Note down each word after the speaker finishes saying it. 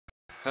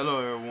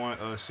Hello everyone,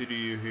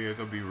 CDU here,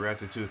 gonna be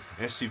reacting to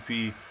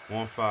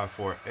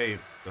SCP-1548,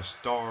 The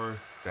Star,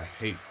 The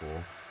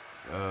Hateful,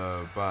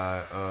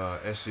 by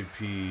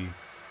SCP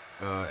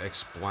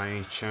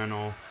Explain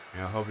channel,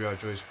 and I hope y'all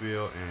enjoy this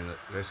video, and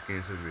let's get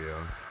into the video.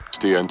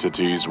 The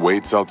entities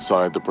waits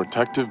outside the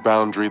protective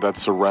boundary that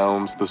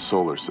surrounds the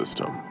solar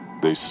system.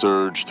 They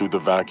surge through the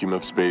vacuum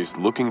of space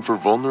looking for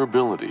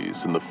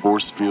vulnerabilities in the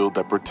force field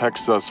that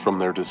protects us from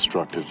their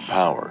destructive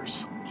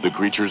powers. The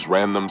creatures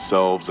ran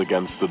themselves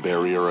against the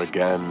barrier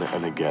again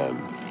and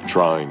again,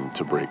 trying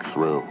to break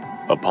through.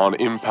 Upon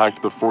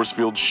impact, the force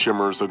field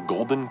shimmers a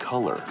golden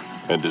color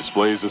and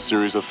displays a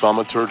series of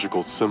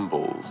thaumaturgical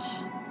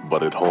symbols.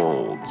 But it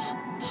holds.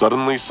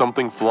 Suddenly,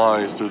 something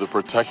flies through the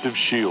protective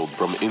shield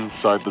from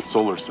inside the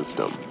solar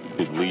system.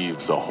 It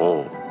leaves a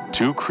hole.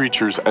 Two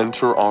creatures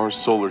enter our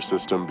solar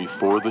system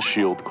before the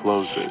shield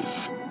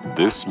closes.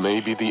 This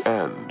may be the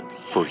end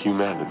for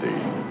humanity.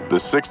 The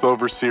sixth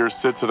overseer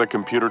sits at a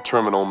computer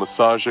terminal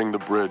massaging the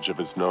bridge of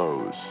his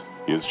nose.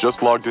 He has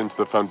just logged into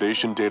the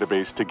Foundation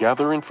database to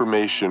gather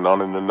information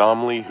on an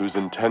anomaly whose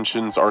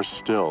intentions are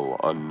still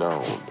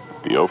unknown.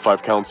 The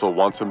O5 Council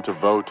wants him to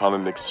vote on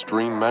an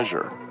extreme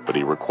measure, but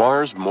he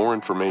requires more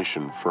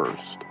information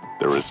first.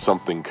 There is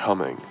something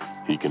coming.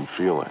 He can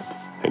feel it.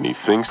 And he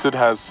thinks it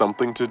has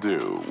something to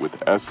do with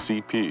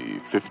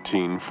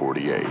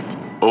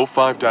SCP-1548.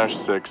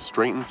 O5-6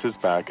 straightens his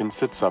back and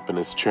sits up in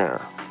his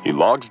chair. He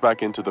logs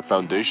back into the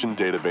Foundation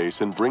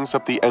database and brings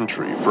up the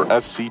entry for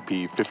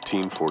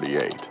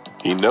SCP-1548.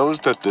 He knows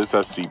that this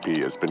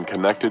SCP has been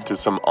connected to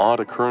some odd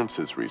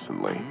occurrences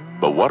recently,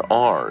 but what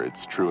are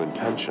its true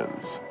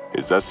intentions?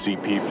 Is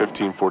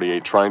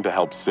SCP-1548 trying to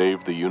help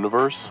save the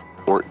universe?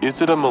 Or is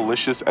it a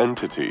malicious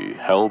entity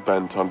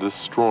hell-bent on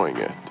destroying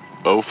it?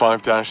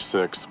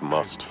 O5-6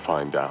 must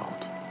find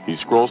out. He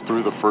scrolls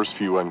through the first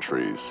few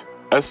entries.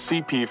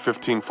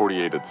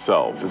 SCP-1548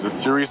 itself is a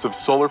series of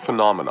solar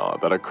phenomena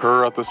that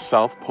occur at the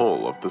south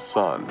pole of the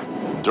sun.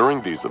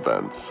 During these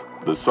events,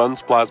 the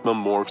sun's plasma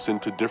morphs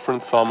into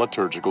different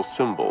thaumaturgical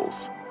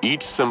symbols.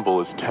 Each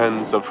symbol is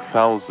tens of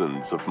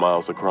thousands of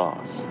miles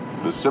across.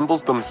 The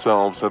symbols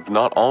themselves have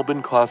not all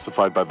been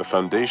classified by the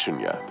Foundation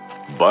yet,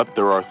 but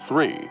there are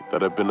three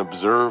that have been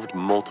observed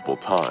multiple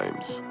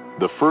times.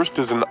 The first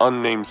is an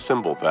unnamed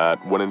symbol that,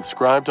 when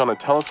inscribed on a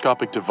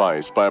telescopic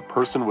device by a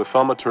person with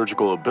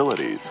thaumaturgical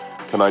abilities,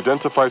 can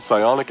identify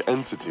psionic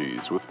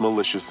entities with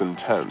malicious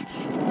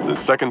intents. The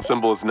second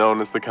symbol is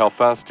known as the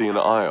Calphastian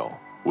Isle,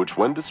 which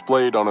when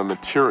displayed on a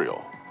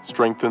material,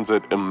 strengthens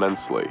it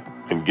immensely,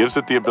 and gives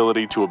it the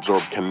ability to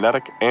absorb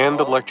kinetic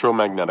and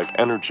electromagnetic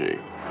energy.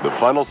 The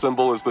final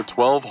symbol is the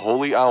 12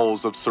 Holy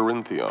Owls of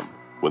Cerinthium.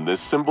 When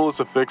this symbol is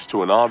affixed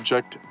to an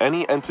object,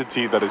 any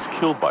entity that is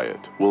killed by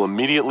it will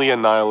immediately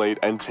annihilate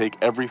and take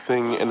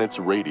everything in its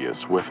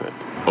radius with it.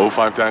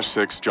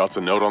 O5-6 jots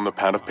a note on the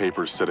pad of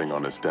paper sitting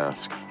on his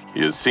desk.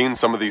 He has seen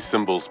some of these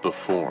symbols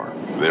before.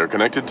 They are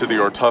connected to the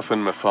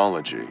Ortuthan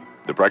mythology.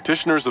 The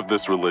practitioners of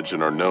this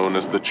religion are known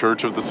as the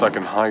Church of the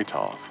Second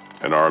Hateful,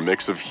 and are a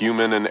mix of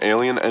human and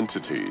alien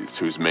entities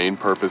whose main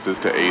purpose is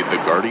to aid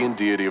the guardian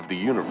deity of the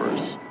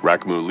universe,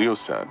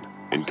 Rakmu-Liusen,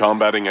 in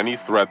combating any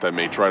threat that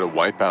may try to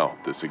wipe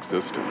out this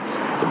existence.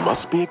 There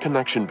must be a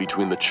connection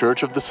between the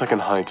Church of the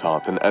Second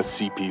Hateful and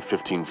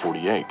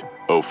SCP-1548,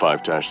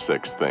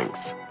 O5-6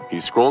 thinks. He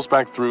scrolls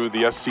back through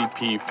the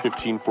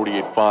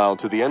SCP-1548 file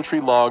to the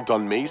entry logged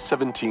on May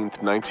 17,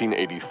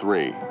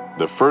 1983,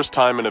 the first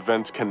time an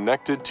event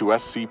connected to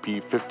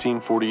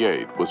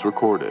SCP-1548 was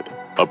recorded.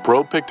 A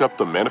probe picked up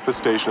the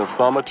manifestation of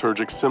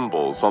thaumaturgic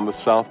symbols on the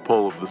south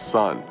pole of the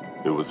sun.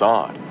 It was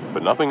odd,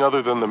 but nothing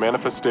other than the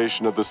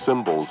manifestation of the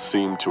symbols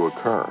seemed to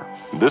occur.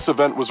 This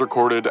event was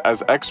recorded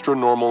as Extra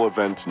Normal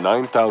Event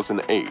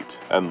 9008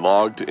 and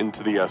logged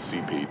into the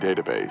SCP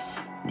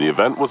database. The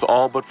event was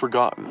all but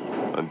forgotten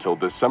until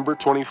December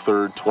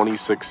 23,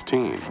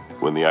 2016,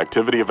 when the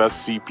activity of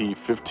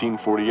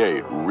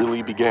SCP-1548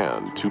 really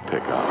began to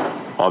pick up.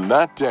 On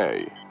that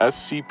day,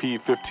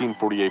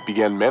 SCP-1548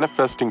 began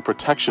manifesting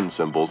protection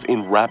symbols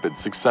in rapid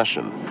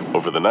succession.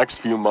 Over the next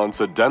few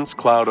months, a dense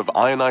cloud of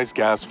ionized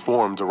gas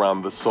formed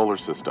around the solar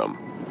system.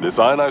 This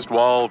ionized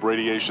wall of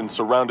radiation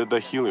surrounded the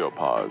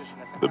heliopause,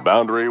 the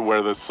boundary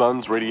where the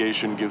sun's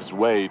radiation gives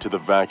way to the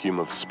vacuum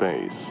of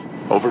space.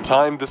 Over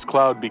time, this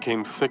cloud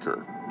became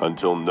thicker,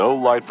 until no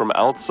light from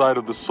outside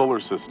of the solar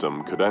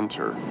system could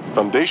enter.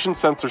 Foundation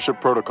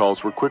censorship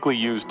protocols were quickly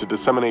used to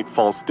disseminate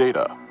false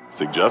data,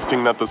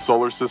 suggesting that the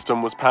solar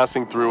system was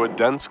passing through a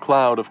dense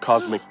cloud of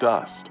cosmic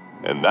dust.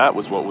 And that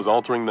was what was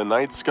altering the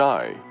night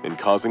sky and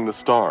causing the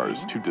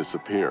stars to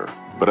disappear.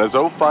 But as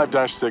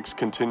O5-6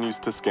 continues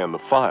to scan the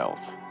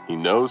files, he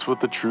knows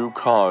what the true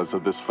cause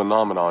of this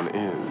phenomenon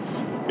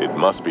is. It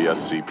must be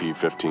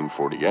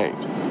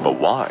SCP-1548. But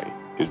why?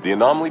 Is the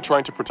anomaly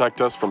trying to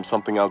protect us from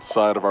something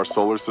outside of our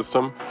solar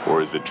system? Or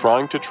is it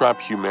trying to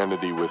trap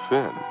humanity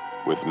within,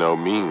 with no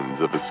means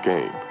of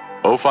escape?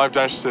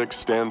 O5-6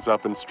 stands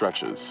up and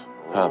stretches.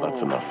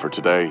 That's enough for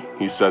today,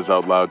 he says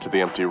out loud to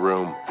the empty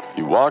room.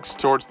 He walks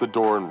towards the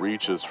door and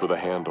reaches for the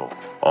handle.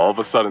 All of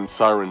a sudden,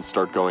 sirens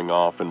start going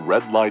off and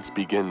red lights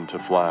begin to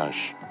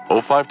flash.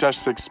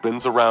 05-6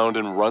 spins around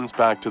and runs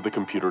back to the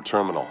computer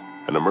terminal.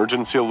 An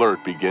emergency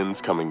alert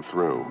begins coming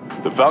through.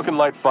 The Falcon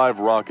Light 5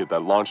 rocket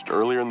that launched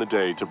earlier in the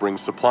day to bring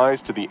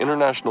supplies to the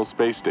International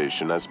Space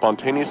Station has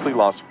spontaneously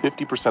lost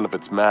 50% of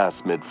its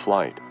mass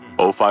mid-flight.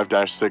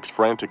 05-6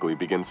 frantically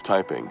begins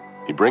typing.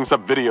 He brings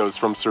up videos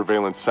from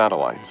surveillance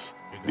satellites.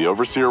 The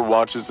Overseer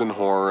watches in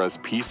horror as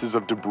pieces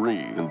of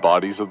debris and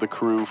bodies of the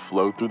crew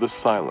float through the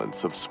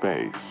silence of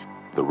space.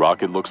 The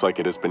rocket looks like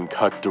it has been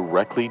cut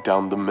directly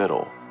down the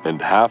middle, and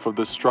half of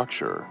the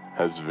structure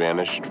has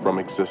vanished from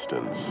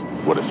existence.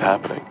 What is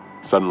happening?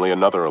 Suddenly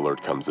another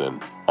alert comes in.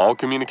 All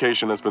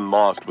communication has been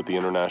lost with the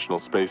International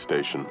Space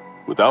Station.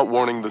 Without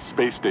warning, the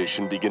space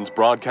station begins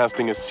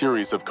broadcasting a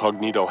series of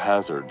cognito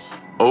hazards.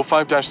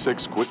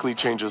 05-6 quickly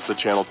changes the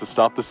channel to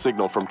stop the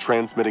signal from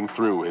transmitting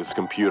through his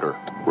computer.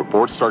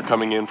 Reports start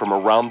coming in from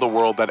around the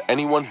world that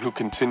anyone who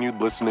continued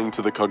listening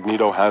to the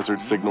cognito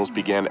hazard signals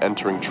began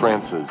entering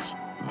trances.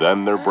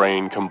 Then their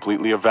brain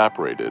completely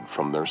evaporated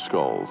from their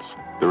skulls.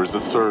 There is a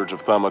surge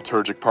of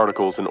thaumaturgic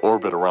particles in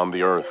orbit around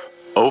the Earth.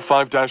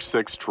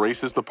 05-6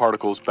 traces the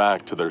particles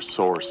back to their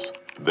source.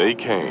 They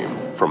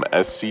came from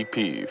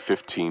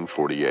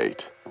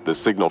SCP-1548. The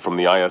signal from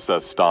the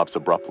ISS stops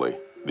abruptly.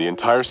 The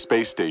entire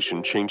space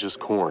station changes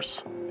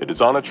course. It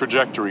is on a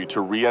trajectory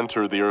to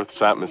re-enter the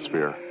Earth's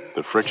atmosphere.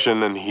 The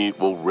friction and heat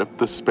will rip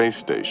the space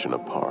station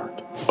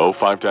apart.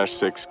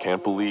 05-6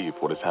 can't believe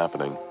what is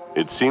happening.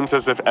 It seems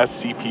as if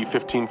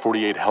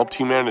SCP-1548 helped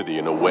humanity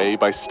in a way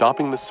by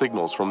stopping the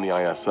signals from the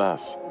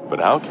ISS. But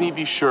how can he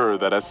be sure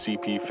that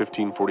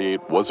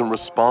SCP-1548 wasn't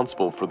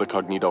responsible for the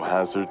cognito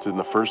hazards in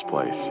the first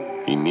place?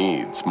 He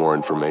needs more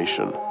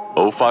information.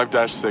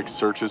 05-6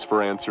 searches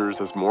for answers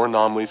as more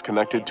anomalies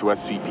connected to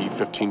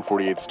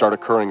SCP-1548 start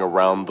occurring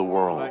around the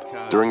world.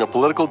 During a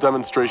political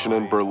demonstration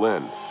in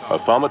Berlin, a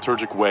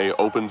thaumaturgic way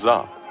opens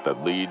up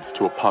that leads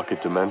to a pocket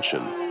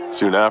dimension.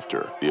 Soon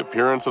after, the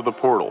appearance of the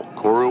portal,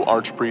 Koru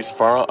Archpriest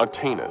Farah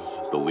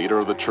Atenis, the leader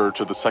of the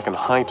Church of the Second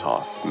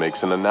High-Toth,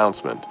 makes an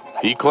announcement.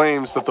 He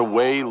claims that the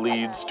way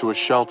leads to a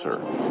shelter,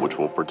 which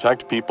will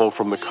protect people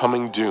from the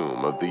coming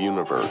doom of the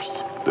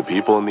universe. The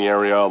people in the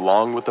area,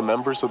 along with the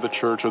members of the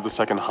Church of the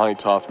Second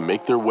High-Toth,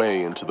 make their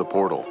way into the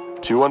portal.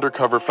 2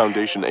 undercover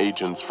Foundation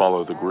agents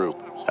follow the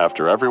group.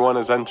 After everyone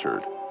has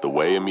entered, the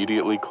way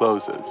immediately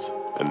closes,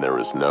 and there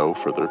is no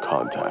further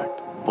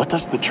contact. What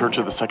does the Church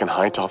of the Second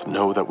High-Toth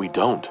know that we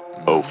don't?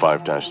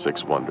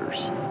 05-6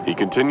 wonders. He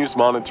continues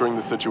monitoring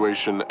the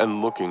situation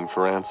and looking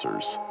for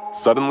answers.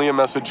 Suddenly a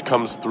message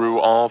comes through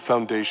all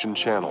Foundation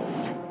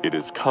channels. It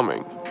is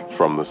coming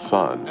from the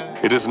sun.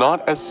 It is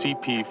not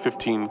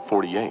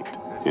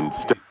SCP-1548.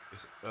 Instead,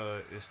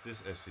 It's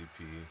this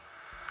SCP.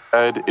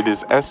 it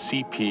is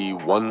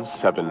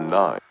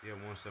SCP-179. Yeah,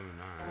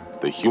 179.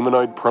 The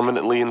humanoid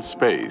permanently in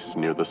space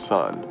near the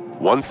sun.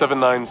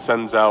 179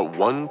 sends out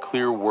one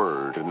clear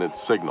word in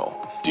its signal.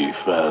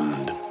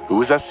 Defend.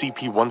 Who is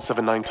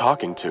SCP-179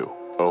 talking to?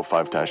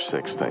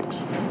 05-6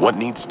 thinks. What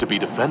needs to be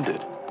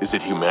defended? Is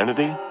it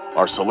humanity?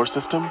 Our solar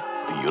system?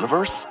 The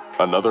universe?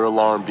 Another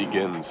alarm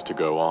begins to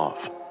go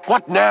off.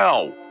 What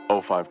now?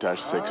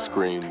 05-6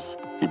 screams.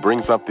 He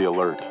brings up the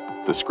alert.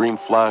 The screen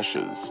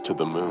flashes to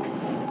the moon.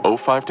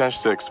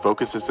 05-6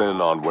 focuses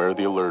in on where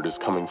the alert is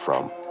coming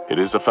from. It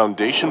is a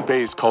Foundation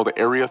base called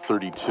Area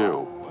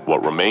 32.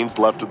 What remains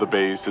left of the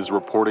base is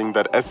reporting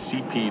that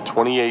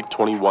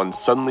SCP-2821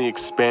 suddenly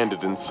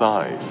expanded in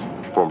size,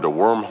 formed a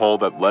wormhole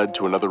that led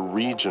to another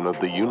region of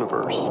the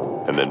universe,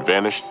 and then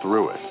vanished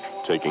through it,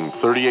 taking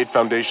 38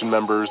 Foundation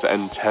members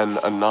and 10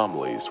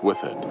 anomalies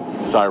with it.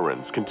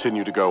 Sirens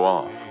continue to go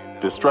off.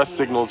 Distress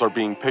signals are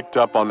being picked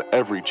up on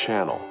every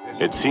channel.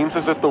 It seems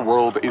as if the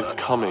world is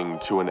coming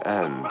to an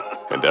end,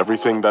 and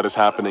everything that is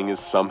happening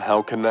is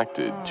somehow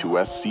connected to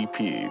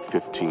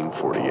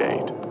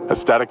SCP-1548. A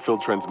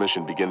static-filled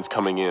transmission begins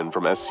coming in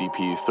from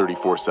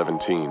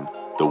SCP-3417.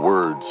 The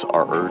words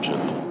are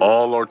urgent.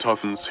 All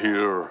Artothans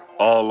here.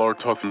 All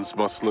Artothans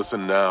must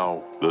listen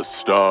now. The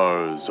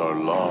stars are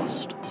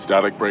lost.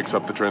 Static breaks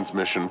up the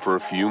transmission for a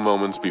few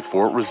moments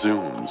before it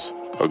resumes.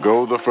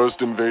 Ago, the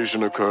first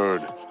invasion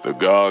occurred. The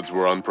gods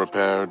were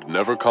unprepared,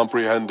 never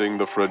comprehending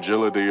the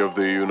fragility of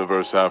the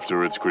universe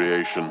after its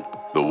creation.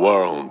 The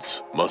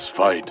worlds must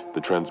fight.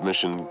 The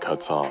transmission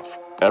cuts off.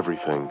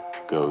 Everything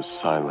goes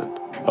silent.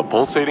 A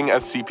pulsating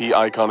SCP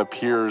icon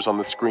appears on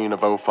the screen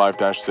of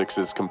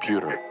 05-6's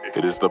computer.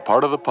 It is the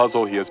part of the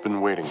puzzle he has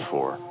been waiting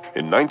for.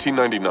 In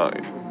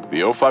 1999,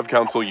 the O5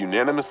 Council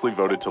unanimously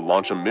voted to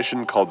launch a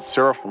mission called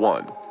Seraph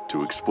 1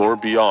 to explore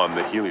beyond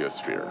the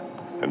heliosphere.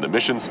 and the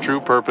mission's true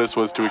purpose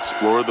was to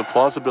explore the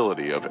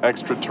plausibility of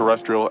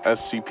extraterrestrial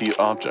SCP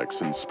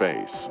objects in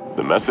space.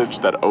 The message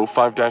that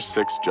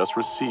O5-6 just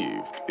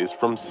received is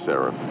from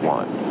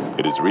Seraph-1.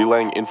 It is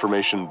relaying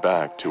information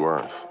back to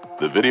Earth.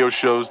 The video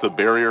shows the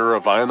barrier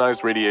of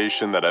ionized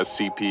radiation that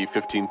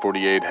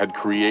SCP-1548 had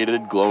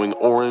created glowing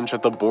orange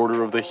at the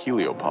border of the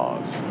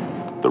heliopause.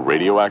 The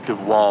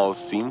radioactive wall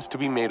seems to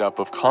be made up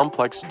of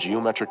complex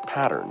geometric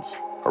patterns,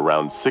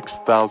 around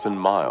 6,000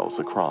 miles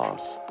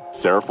across.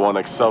 Seraph-1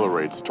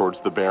 accelerates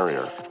towards the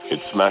barrier.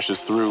 It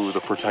smashes through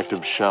the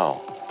protective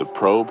shell. The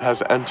probe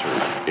has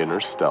entered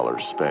interstellar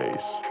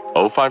space.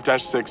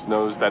 O5-6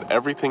 knows that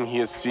everything he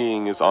is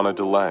seeing is on a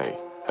delay,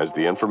 as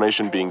the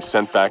information being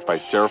sent back by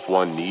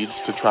Seraph-1 needs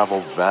to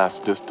travel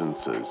vast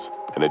distances,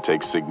 and it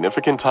takes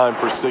significant time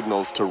for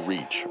signals to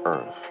reach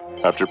Earth.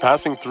 After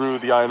passing through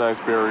the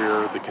ionized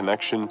barrier, the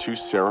connection to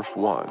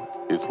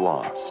Seraph-1 is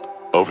lost.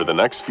 Over the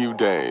next few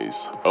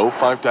days,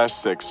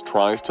 O5-6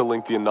 tries to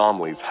link the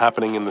anomalies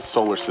happening in the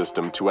solar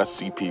system to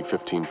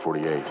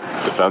SCP-1548.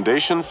 The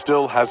Foundation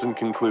still hasn't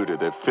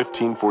concluded if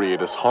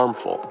 1548 is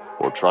harmful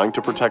or trying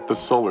to protect the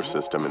solar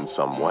system in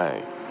some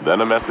way.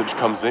 Then a message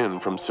comes in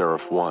from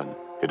Seraph-1.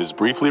 It has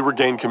briefly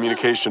regained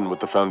communication with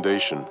the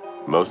Foundation.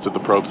 Most of the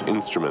probe's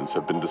instruments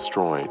have been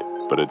destroyed,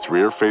 but its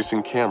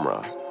rear-facing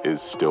camera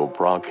is still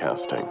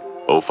broadcasting.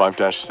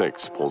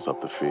 O5-6 pulls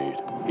up the feed.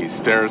 He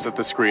stares at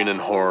the screen in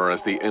horror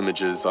as the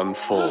images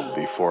unfold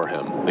before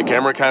him. The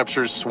camera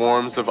captures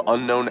swarms of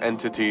unknown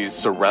entities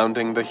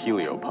surrounding the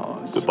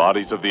heliopause. The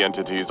bodies of the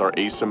entities are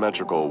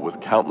asymmetrical, with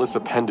countless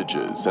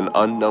appendages and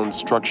unknown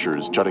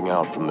structures jutting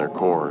out from their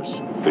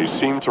cores. They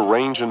seem to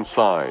range in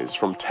size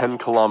from 10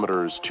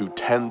 kilometers to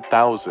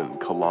 10,000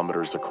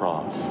 kilometers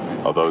across,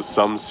 although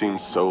some seem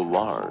so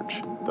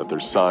large that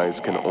their size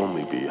can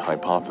only be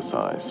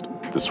hypothesized.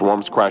 The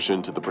swarms crash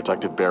into the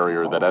protective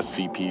barrier that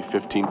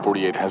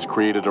SCP-1548 has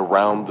created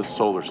around the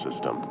solar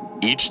system.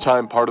 Each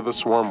time part of the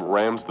swarm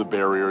rams the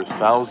barrier,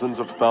 thousands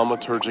of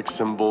thaumaturgic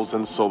symbols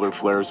and solar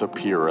flares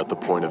appear at the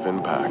point of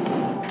impact.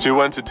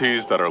 Two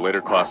entities that are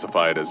later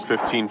classified as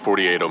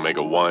 1548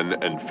 Omega-1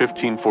 and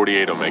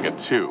 1548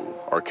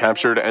 Omega-2 are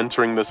captured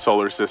entering the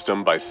solar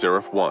system by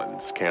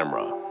Seraph-1's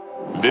camera.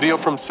 Video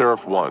from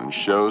Seraph-1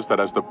 shows that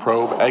as the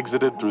probe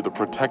exited through the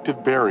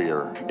protective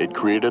barrier, it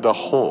created a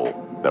hole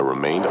that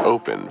remained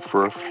open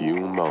for a few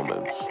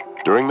moments.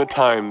 During the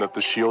time that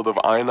the shield of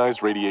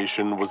ionized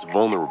radiation was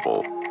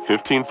vulnerable,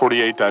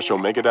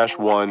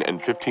 1548-Omega-1 and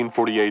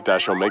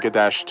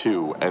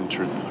 1548-Omega-2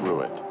 entered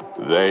through it.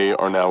 They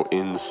are now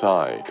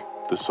inside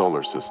the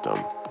solar system.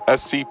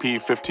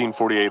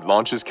 SCP-1548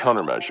 launches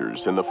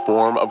countermeasures in the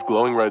form of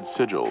glowing red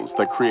sigils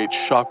that create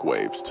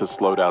shockwaves to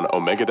slow down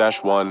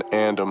Omega-1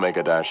 and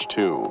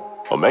Omega-2.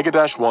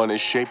 Omega-1 is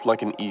shaped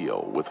like an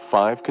eel with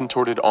 5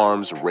 contorted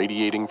arms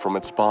radiating from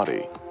its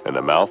body and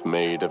a mouth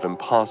made of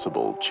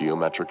impossible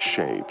geometric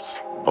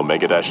shapes.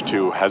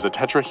 Omega-2 has a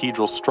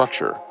tetrahedral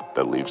structure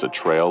that leaves a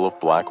trail of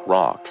black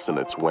rocks in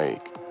its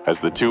wake. As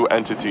the two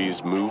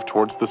entities move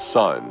towards the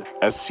sun,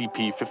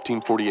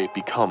 SCP-1548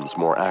 becomes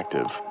more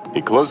active.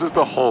 It closes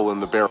the hole in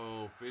the barrier.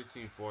 So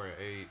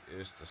 1548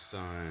 is the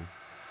sun.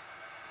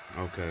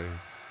 Okay.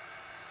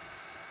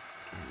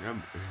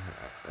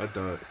 I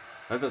thought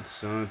the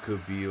sun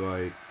could be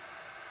like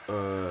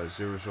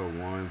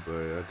 001,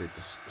 but I think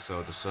the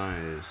sun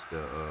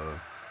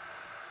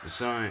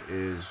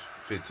is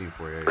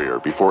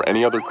 1548. Before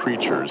any other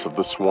creatures of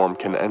the swarm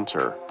can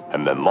enter,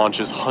 and then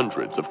launches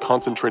hundreds of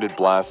concentrated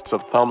blasts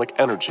of thalamic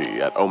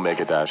energy at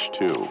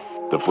Omega-2.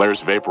 The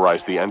flares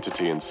vaporize the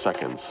entity in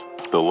seconds.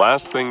 The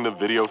last thing the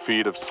video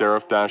feed of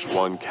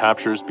Seraph-1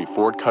 captures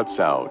before it cuts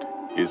out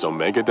is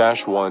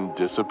Omega-1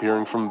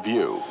 disappearing from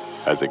view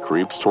as it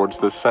creeps towards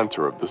the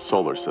center of the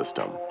solar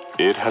system.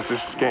 It has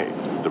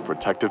escaped the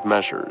protective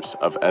measures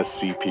of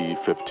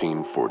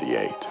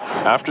SCP-1548.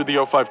 After the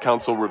O5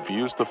 Council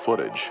reviews the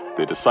footage,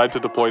 they decide to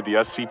deploy the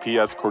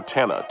SCPS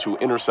Cortana to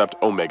intercept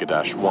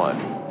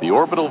Omega-1. The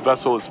orbital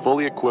vessel is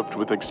fully equipped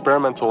with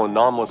experimental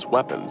anomalous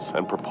weapons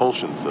and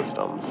propulsion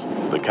systems.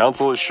 The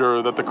Council is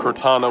sure that the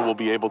Cortana will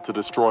be able to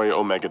destroy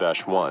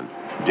Omega-1.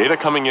 Data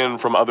coming in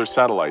from other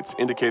satellites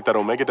indicate that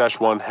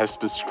Omega-1 has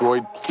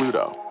destroyed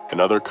Pluto and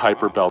other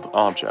Kuiper Belt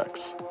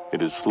objects.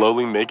 It is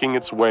slowly making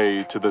its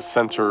way to the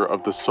center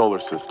of the solar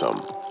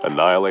system,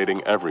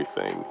 annihilating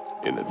everything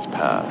in its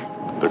path.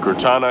 The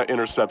Cortana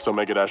intercepts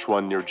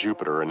Omega-1 near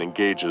Jupiter and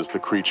engages the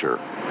creature.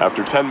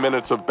 After 10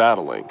 minutes of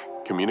battling,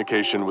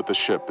 communication with the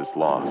ship is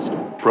lost.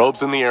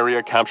 Probes in the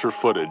area capture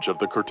footage of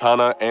the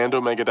Cortana and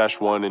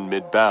Omega-1 in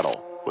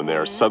mid-battle, when they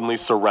are suddenly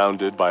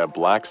surrounded by a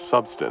black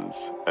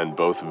substance and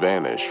both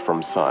vanish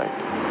from sight.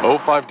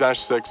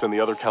 O5-6 and the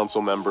other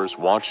council members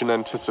watch in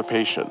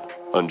anticipation,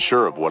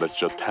 unsure of what has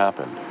just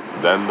happened.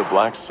 Then the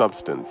black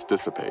substance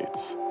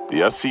dissipates.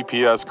 The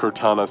SCPS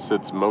Cortana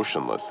sits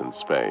motionless in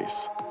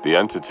space. The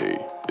entity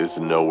is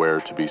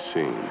nowhere to be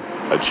seen.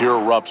 A cheer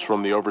erupts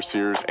from the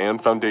overseers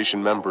and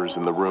Foundation members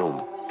in the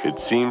room. It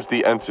seems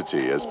the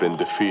entity has been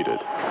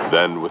defeated.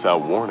 Then,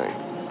 without warning,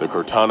 the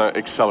Cortana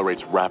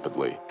accelerates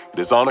rapidly. It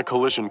is on a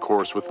collision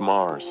course with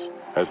Mars.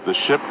 As the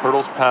ship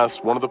hurtles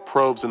past one of the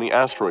probes in the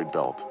asteroid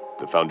belt,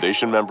 the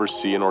Foundation members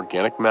see an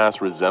organic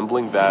mass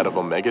resembling that of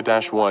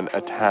Omega-1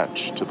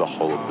 attached to the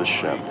hull of the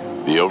ship.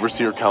 The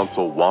Overseer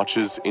Council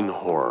watches in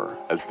horror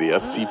as the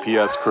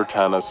SCPS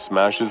Cortana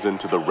smashes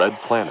into the red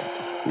planet,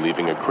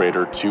 leaving a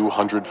crater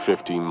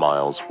 250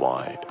 miles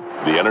wide.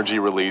 The energy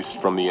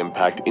released from the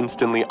impact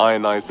instantly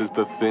ionizes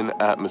the thin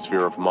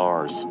atmosphere of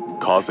Mars,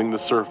 causing the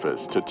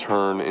surface to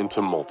turn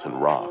into molten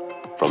rock.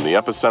 From the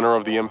epicenter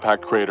of the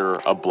impact crater,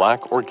 a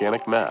black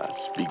organic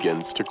mass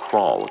begins to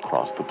crawl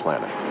across the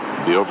planet.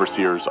 The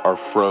Overseers are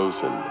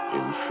frozen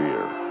in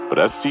fear. But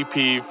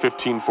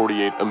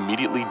SCP-1548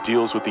 immediately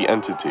deals with the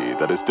entity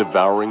that is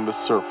devouring the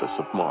surface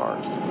of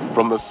Mars.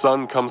 From the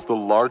Sun comes the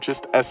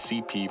largest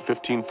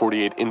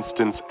SCP-1548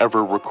 instance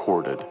ever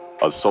recorded.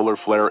 A solar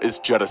flare is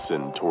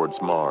jettisoned towards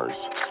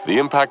Mars. The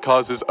impact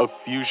causes a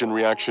fusion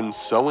reaction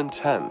so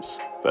intense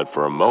that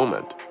for a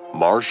moment,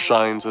 Mars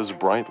shines as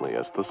brightly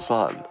as the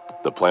Sun.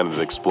 The planet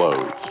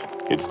explodes.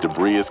 Its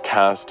debris is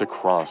cast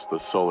across the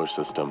solar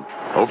system.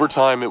 Over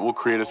time, it will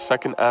create a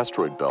second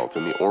asteroid belt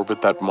in the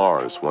orbit that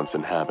Mars once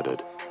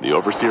inhabited. The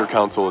Overseer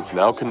Council is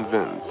now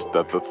convinced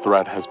that the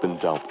threat has been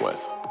dealt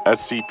with.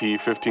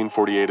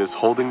 SCP-1548 is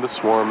holding the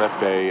swarm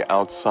at bay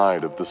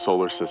outside of the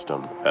solar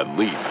system, at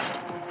least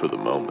for the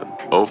moment.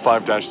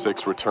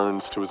 O5-6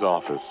 returns to his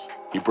office.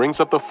 He brings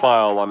up the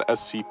file on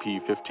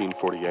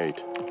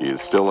SCP-1548. He is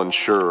still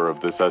unsure of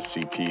this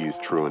SCP's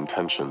true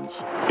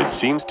intentions. It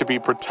seems to be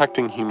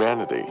protecting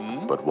humanity,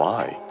 but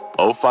why?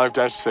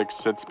 O5-6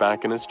 sits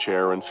back in his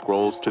chair and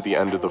scrolls to the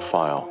end of the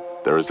file.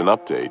 There is an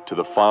update to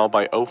the file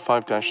by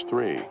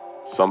O5-3,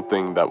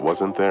 something that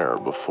wasn't there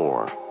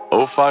before.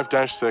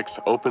 O5-6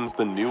 opens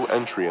the new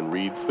entry and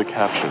reads the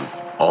caption,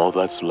 "All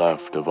that's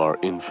left of our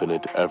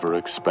infinite,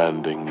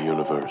 ever-expanding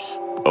universe."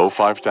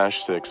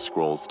 O5-6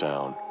 scrolls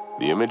down.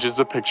 The image is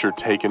a picture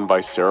taken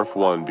by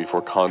Seraph-1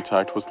 before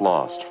contact was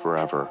lost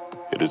forever.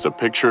 It is a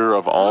picture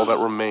of all that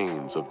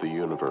remains of the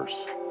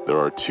universe. There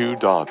are 2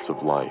 dots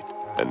of light,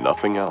 and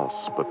nothing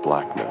else but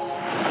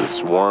blackness. The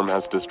swarm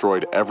has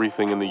destroyed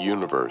everything in the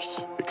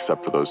universe,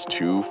 except for those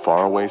 2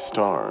 faraway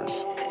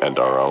stars, and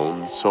our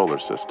own solar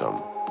system,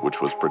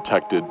 which was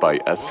protected by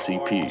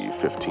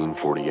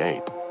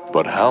SCP-1548.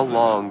 But how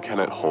long can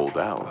it hold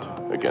out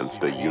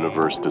against a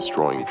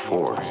universe-destroying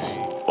force?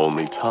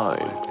 Only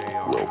time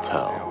will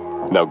tell.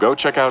 Now go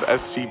check out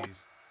SCP.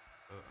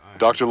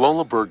 Dr.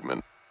 Lola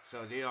Bergman.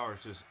 So they are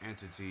just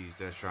entities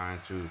that's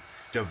trying to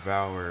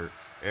devour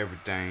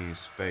everything in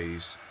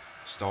space,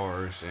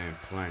 stars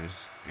and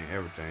planets and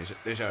everything.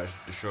 They try to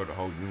destroy the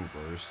whole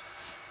universe.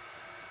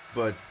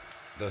 But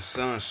the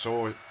sun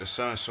solar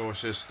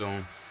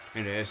system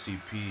and the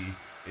SCP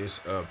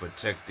is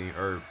protecting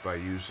Earth by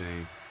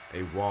using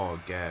a wall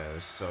of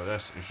gas. So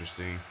that's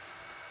interesting.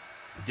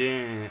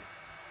 Then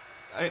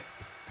I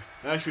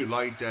actually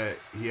like that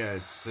he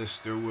has a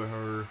sister with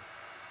her,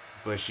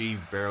 but she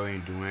barely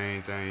do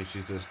anything.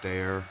 She's just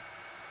there.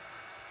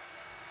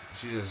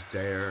 She's just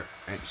there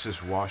and she's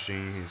just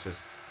watching and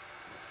just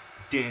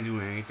didn't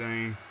do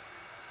anything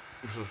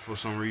for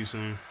some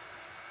reason.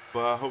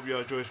 But I hope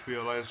y'all enjoy this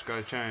video. Like,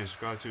 subscribe, channel,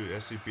 subscribe to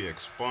SCP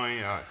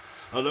Explain. I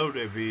love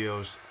their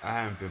videos. I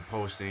haven't been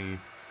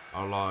posting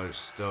a lot of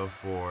stuff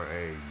for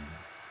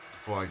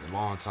like a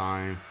long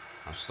time.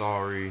 I'm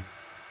sorry.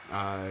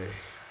 I've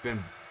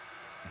been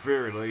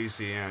very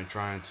lazy and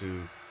trying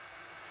to,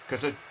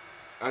 cause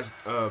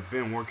I've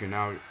been working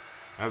out.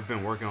 I've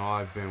been working a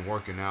lot. I've been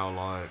working out a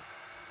lot.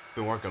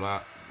 Been working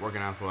out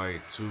for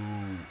like two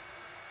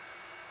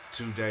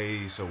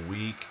days a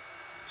week,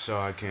 so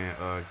I can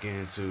get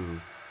into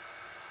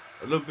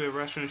a little bit of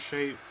wrestling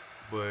shape.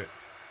 But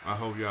I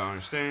hope y'all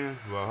understand.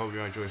 Well, I hope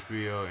y'all enjoy this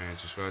video and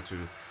subscribe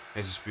to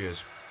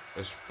SCP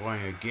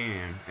Explain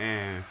again,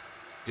 and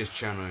this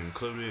channel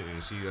included.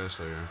 And see you guys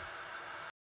later.